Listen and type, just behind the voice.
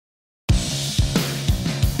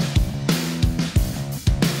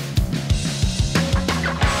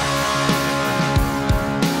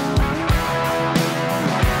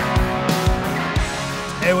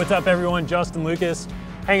What's up everyone, Justin Lucas,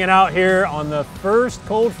 hanging out here on the first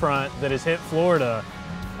cold front that has hit Florida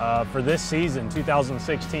for this season,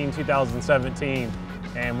 2016-2017.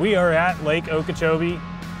 And we are at Lake Okeechobee.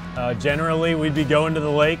 Generally we'd be going to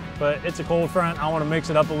the lake, but it's a cold front. I want to mix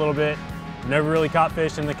it up a little bit. Never really caught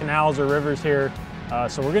fish in the canals or rivers here.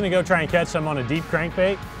 So we're gonna go try and catch some on a deep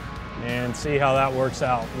crankbait and see how that works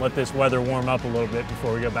out. Let this weather warm up a little bit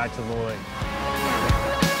before we go back to the lake.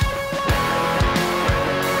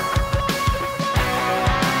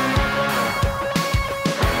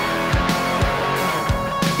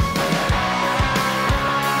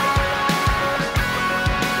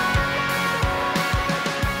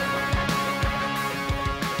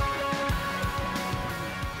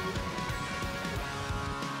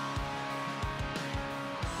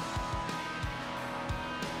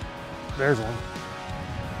 There's one.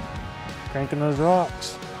 Cranking those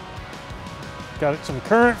rocks. Got some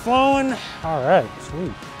current flowing. All right,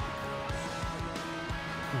 sweet.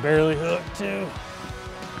 Barely hooked too.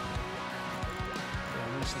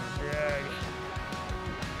 Missing the drag.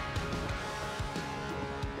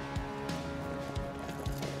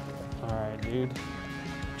 All right, dude.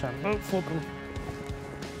 Trying to boat flip him.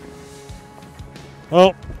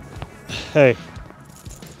 Well, hey,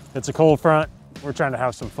 it's a cold front. We're trying to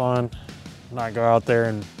have some fun, not go out there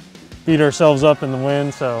and beat ourselves up in the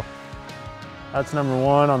wind. So that's number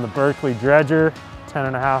one on the Berkley Dredger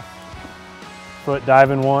 10.5 foot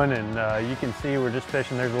diving one. And you can see we're just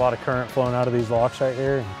fishing. There's a lot of current flowing out of these locks right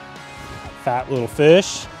here. And fat little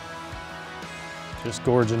fish. Just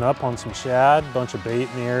gorging up on some shad, bunch of bait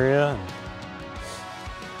in the area. And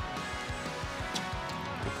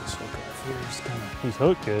get this hook off here. He's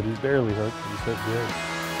hooked good. He's barely hooked, but he's hooked good.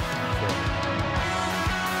 So,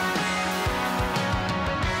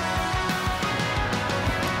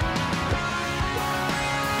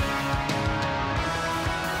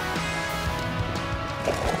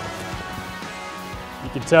 you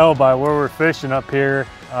can tell by where we're fishing up here,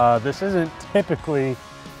 this isn't typically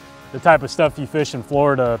the type of stuff you fish in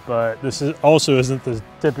Florida, but this also isn't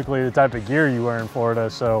typically the type of gear you wear in Florida.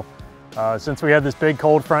 So since we had this big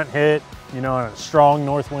cold front hit, you know, and a strong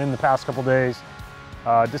north wind the past couple days,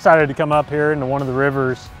 decided to come up here into one of the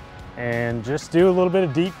rivers and just do a little bit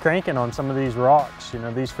of deep cranking on some of these rocks. You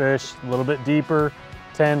know, these fish a little bit deeper,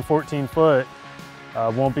 10, 14 foot,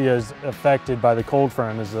 won't be as affected by the cold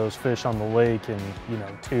front as those fish on the lake in, you know,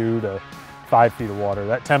 2 to 5 feet of water.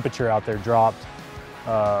 That temperature out there dropped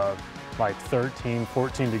like 13,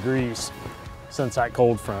 14 degrees since that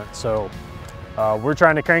cold front. So we're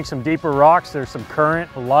trying to crank some deeper rocks. There's some current,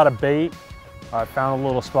 a lot of bait. I found a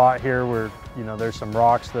little spot here where, you know, there's some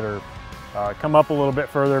rocks that are come up a little bit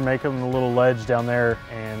further, make them a little ledge down there,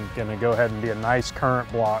 and gonna go ahead and be a nice current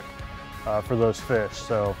block for those fish.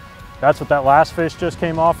 So that's what that last fish just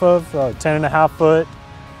came off of, 10.5 foot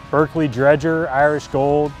Berkley Dredger, Irish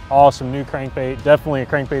Gold. Awesome new crankbait. Definitely a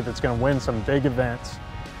crankbait that's gonna win some big events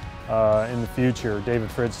in the future. David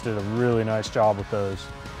Fritz did a really nice job with those.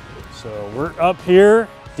 So we're up here,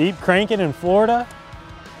 deep cranking in Florida,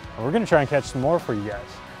 and we're gonna try and catch some more for you guys.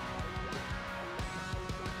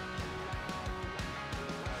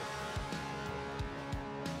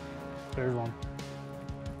 There's one.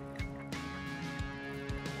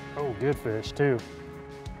 Oh, good fish too.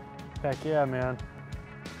 Heck yeah, man.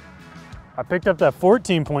 I picked up that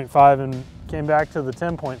 14.5 and came back to the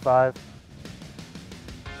 10.5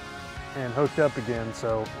 and hooked up again,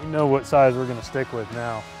 so we know what size we're gonna stick with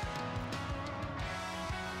now.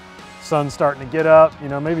 Sun's starting to get up. You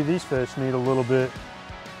know, maybe these fish need a little bit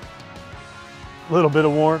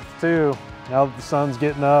of warmth too. Now that the sun's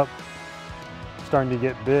getting up, starting to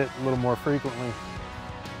get bit a little more frequently.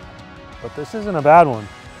 But this isn't a bad one.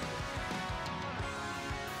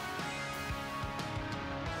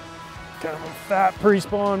 Kind of a fat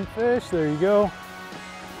pre-spawn fish, there you go.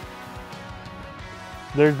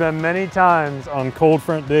 There's been many times on cold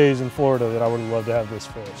front days in Florida that I would have loved to have this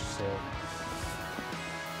fish, so.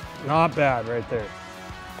 Not bad right there.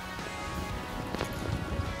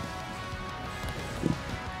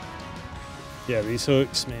 Yeah, these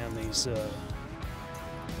hooks, man, these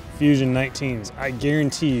Fusion 19s, I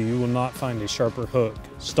guarantee you will not find a sharper hook,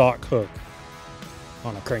 stock hook,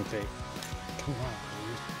 on a crankbait. Come on,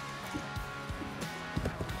 dude.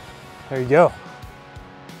 There you go.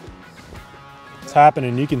 It's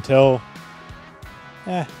happening, you can tell.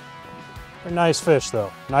 They're nice fish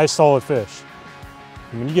though, nice solid fish.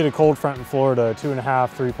 And when you get a cold front in Florida, a 2.5,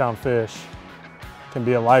 3 pound fish can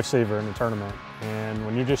be a lifesaver in a tournament. And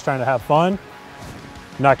when you're just trying to have fun,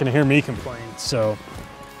 you're not gonna hear me complain. So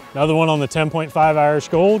another one on the 10.5 Irish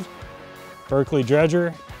Gold, Berkley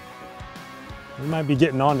Dredger. We might be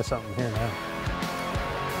getting onto something here now.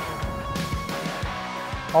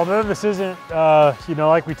 Although this isn't, you know,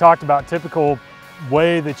 like we talked about, typical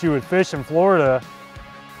way that you would fish in Florida,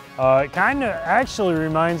 it kind of actually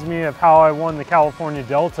reminds me of how I won the California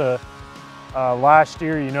Delta last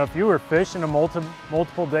year. You know, if you were fishing a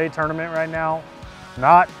multiple day tournament right now,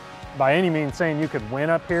 not by any means saying you could win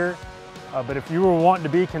up here, but if you were wanting to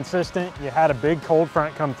be consistent, you had a big cold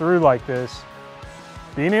front come through like this,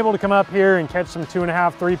 being able to come up here and catch some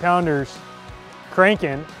 2.5, 3 pounders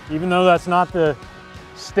cranking, even though that's not the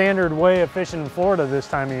standard way of fishing in Florida this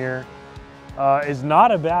time of year, is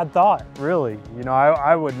not a bad thought, really. You know,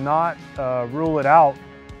 I would not rule it out.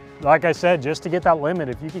 Like I said, just to get that limit,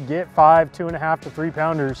 if you could get 5, 2.5 to 3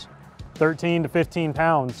 pounders, 13 to 15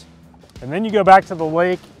 pounds, and then you go back to the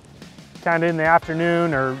lake kind of in the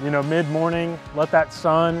afternoon or, you know, mid-morning, let that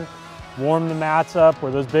sun warm the mats up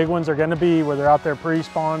where those big ones are going to be, where they're out there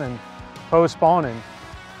pre-spawn and post-spawning.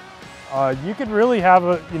 You could really have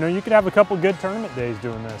a, you know, you could have a couple good tournament days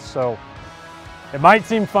doing this. So it might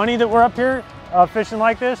seem funny that we're up here fishing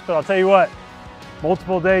like this, but I'll tell you what,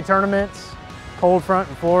 multiple day tournaments, cold front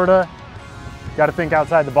in Florida, got to think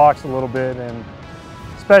outside the box a little bit, and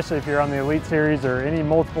especially if you're on the Elite Series or any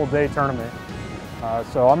multiple day tournament.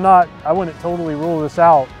 So I wouldn't totally rule this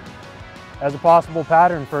out as a possible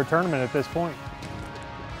pattern for a tournament at this point.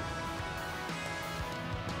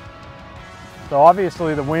 So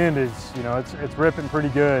obviously the wind is, you know, it's ripping pretty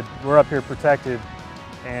good. We're up here protected,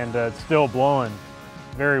 and it's still blowing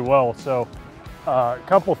very well. So a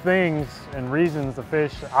couple things and reasons the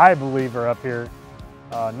fish I believe are up here.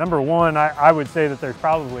 Number one, I would say that there's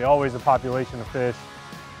probably always a population of fish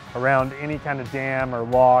around any kind of dam or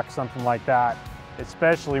lock, something like that,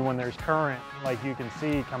 especially when there's current, like you can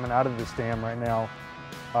see coming out of this dam right now.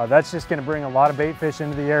 That's just going to bring a lot of bait fish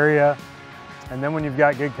into the area. And then when you've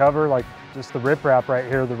got good cover, like just the riprap right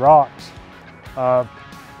here, the rocks,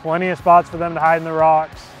 plenty of spots for them to hide in the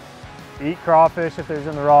rocks, eat crawfish if there's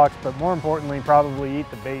in the rocks, but more importantly, probably eat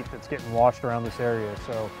the bait that's getting washed around this area.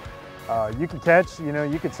 So you can catch, you know,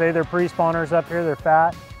 you could say they're pre-spawners up here, they're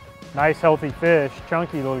fat, nice healthy fish,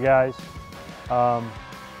 chunky little guys.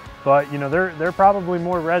 But you know, they're probably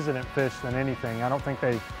more resident fish than anything. I don't think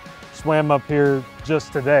they swam up here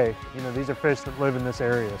just today. You know, these are fish that live in this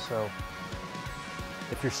area. So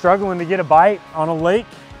if you're struggling to get a bite on a lake,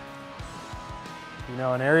 you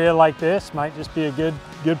know, an area like this might just be a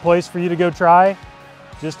good place for you to go try,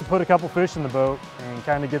 just to put a couple fish in the boat and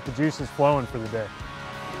kind of get the juices flowing for the day.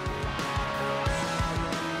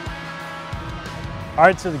 All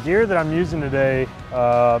right, so the gear that I'm using today,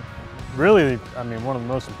 really, I mean, one of the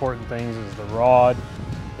most important things is the rod.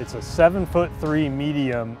 It's a 7'3"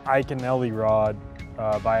 medium Iconelli rod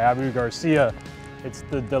by Abu Garcia. It's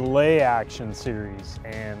the delay action series,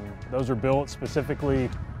 and those are built specifically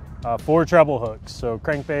for treble hooks, so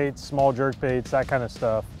crankbaits, small jerk baits, that kind of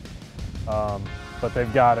stuff. But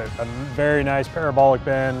they've got a very nice parabolic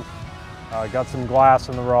bend, got some glass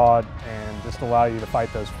in the rod, and just allow you to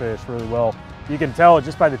fight those fish really well. You can tell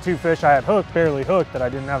just by the 2 fish I had hooked, barely hooked, that I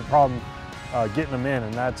didn't have a problem getting them in,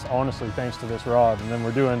 and that's honestly thanks to this rod. And then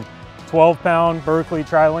we're doing 12-pound Berkley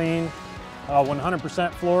Trilene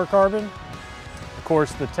 100% fluorocarbon. Of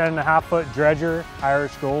course, the 10.5-foot Dredger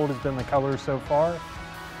Irish Gold has been the color so far,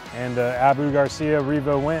 and Abu Garcia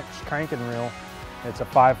Revo Winch cranking reel. It's a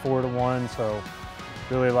 5-4-1, so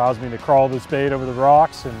really allows me to crawl this bait over the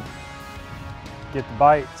rocks and get the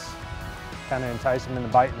bites. Kind of entice them into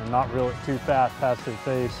biting and not reel it too fast past their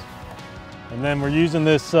face. And then we're using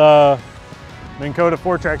this Minn Kota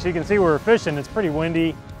Ultrex. You can see where we're fishing, it's pretty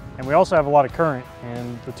windy, and we also have a lot of current.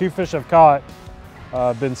 And the 2 fish I've caught,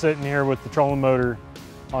 been sitting here with the trolling motor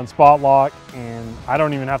on spot lock, and I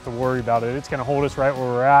don't even have to worry about it. It's gonna hold us right where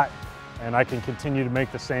we're at, and I can continue to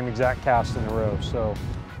make the same exact cast in a row. So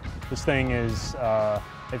this thing is,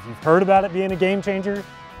 if you've heard about it being a game changer,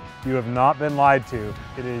 you have not been lied to.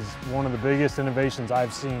 It is one of the biggest innovations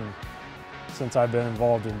I've seen since I've been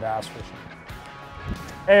involved in bass fishing.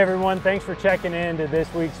 Hey everyone, thanks for checking in to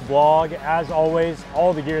this week's vlog. As always,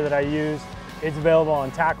 all the gear that I use is available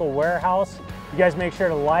on Tackle Warehouse. You guys make sure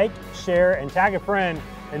to like, share, and tag a friend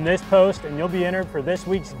in this post, and you'll be entered for this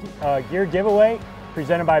week's gear giveaway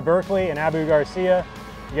presented by Berkley and Abu Garcia.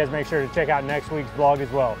 You guys make sure to check out next week's vlog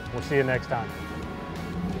as well. We'll see you next time.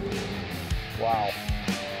 Wow.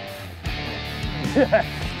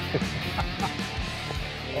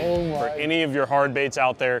 Oh my. For any of your hard baits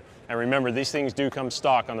out there, and remember, these things do come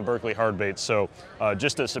stock on the Berkley hard baits, so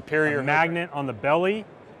just a superior magnet on the belly.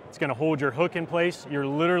 It's going to hold your hook in place. You're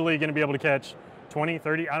literally going to be able to catch 20,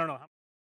 30, I don't know.